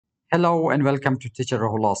Hello and welcome to Teacher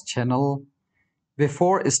Rahullah's channel.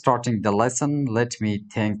 Before starting the lesson, let me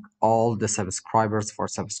thank all the subscribers for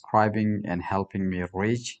subscribing and helping me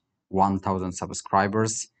reach 1000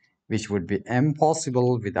 subscribers, which would be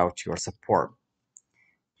impossible without your support.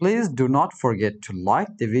 Please do not forget to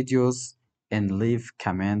like the videos and leave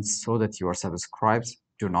comments so that your subscribes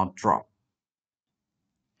do not drop.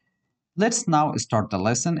 Let's now start the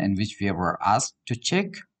lesson in which we were asked to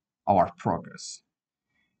check our progress.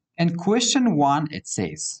 In question 1, it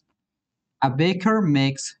says, a baker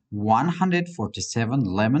makes 147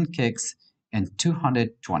 lemon cakes and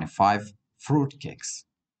 225 fruit cakes.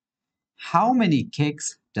 How many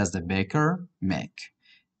cakes does the baker make?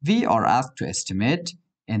 We are asked to estimate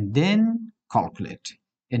and then calculate.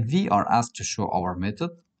 And we are asked to show our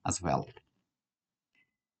method as well.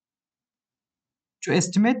 To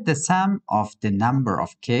estimate the sum of the number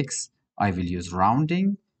of cakes, I will use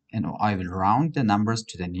rounding and I will round the numbers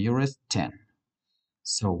to the nearest 10.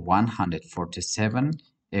 So 147,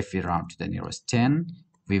 if we round to the nearest 10,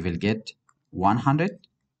 we will get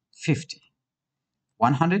 150.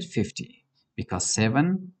 150, because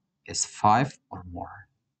 7 is 5 or more.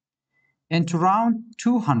 And to round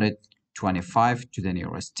 225 to the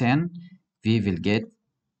nearest 10, we will get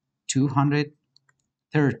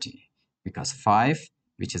 230, because 5,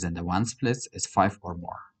 which is in the ones place, is 5 or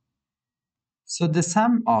more. So the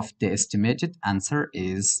sum of the estimated answer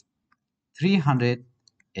is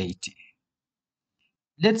 380.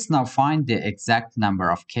 Let's now find the exact number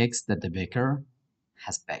of cakes that the baker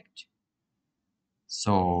has baked.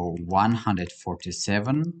 So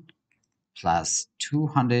 147 plus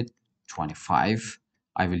 225.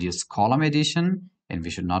 I will use column addition, and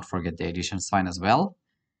we should not forget the addition sign as well.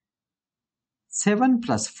 7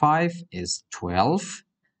 plus 5 is 12.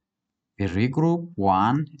 We regroup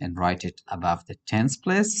 1 and write it above the tens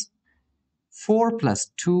place. 4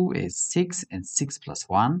 plus 2 is 6, and 6 plus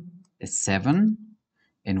 1 is 7.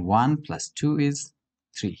 And 1 plus 2 is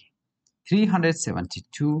 3.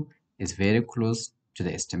 372 is very close to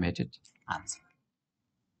the estimated answer.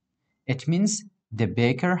 It means the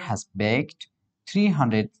baker has baked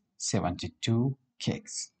 372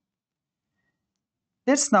 cakes.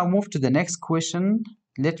 Let's now move to the next question.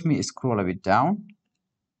 Let me scroll a bit down.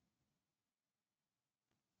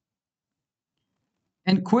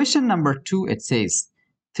 In question number 2, it says,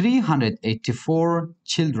 384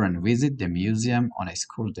 children visit the museum on a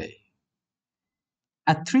school day.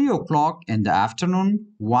 At 3 o'clock in the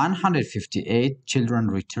afternoon, 158 children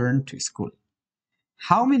return to school.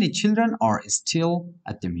 How many children are still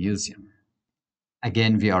at the museum?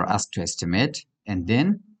 Again, we are asked to estimate and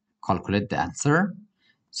then calculate the answer.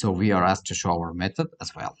 So we are asked to show our method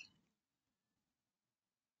as well.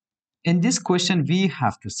 In this question, we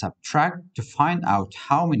have to subtract to find out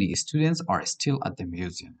how many students are still at the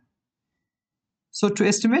museum. So to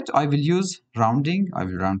estimate, I will use rounding. I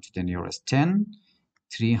will round to the nearest 10.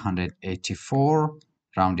 384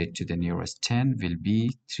 rounded to the nearest 10 will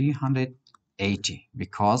be 380,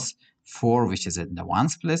 because 4, which is in the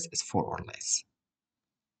ones place, is 4 or less.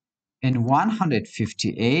 And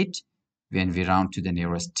 158, when we round to the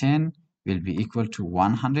nearest 10, will be equal to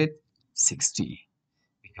 160,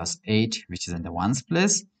 because 8, which is in the ones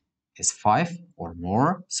place, is 5 or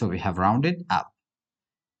more, so we have rounded up.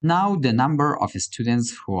 Now the number of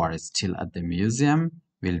students who are still at the museum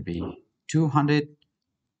will be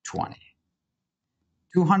 220.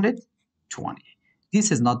 220.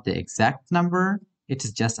 This is not the exact number, it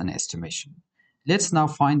is just an estimation. Let's now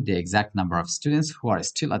find the exact number of students who are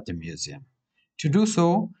still at the museum. To do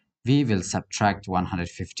so, we will subtract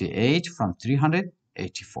 158 from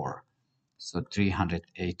 384. So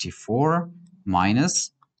 384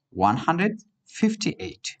 minus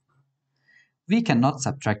 158. We cannot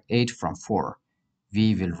subtract 8 from 4.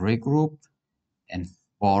 We will regroup and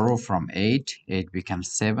borrow from 8. 8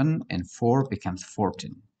 becomes 7 and 4 becomes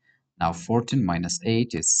 14. Now 14 minus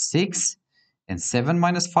 8 is 6 and 7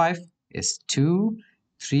 minus 5 is 2.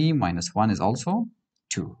 3 minus 1 is also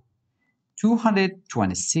 2.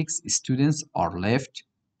 226 students are left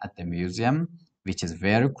at the museum, which is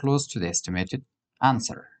very close to the estimated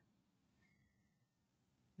answer.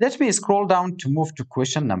 Let me scroll down to move to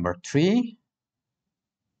question number 3.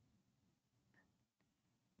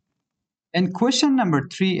 In question number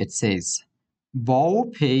 3, it says, Bo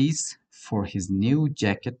pays for his new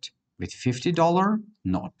jacket with $50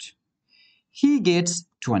 note. He gets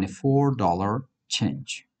 $24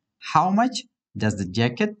 change. How much does the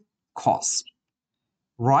jacket cost?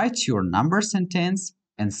 Write your number sentence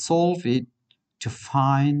and solve it to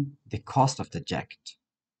find the cost of the jacket.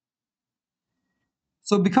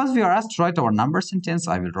 So because we are asked to write our number sentence,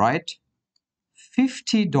 I will write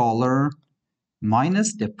 $50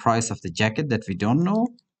 minus the price of the jacket that we don't know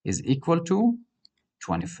is equal to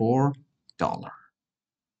 $24.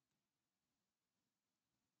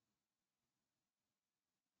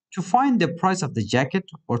 To find the price of the jacket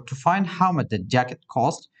or to find how much the jacket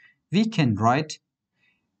cost, we can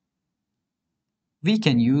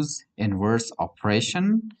use inverse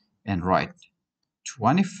operation and write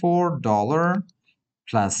 $24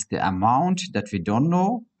 plus the amount that we don't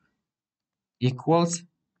know equals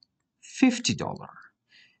 $50.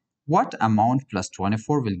 What amount plus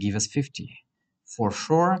 24 will give us 50? For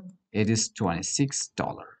sure, it is $26.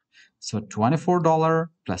 So $24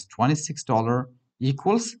 plus $26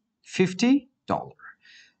 equals $50.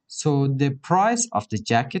 So the price of the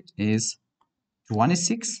jacket is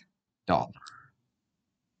 $26.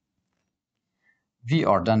 We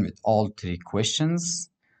are done with all three questions.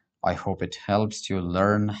 I hope it helps you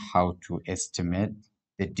learn how to estimate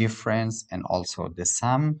the difference and also the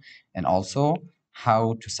sum, and also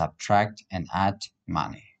how to subtract and add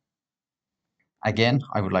money. Again,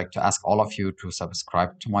 I would like to ask all of you to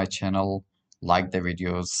subscribe to my channel, like the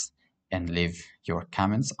videos, and leave your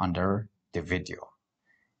comments under the video.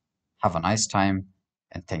 Have a nice time,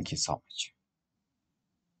 and thank you so much.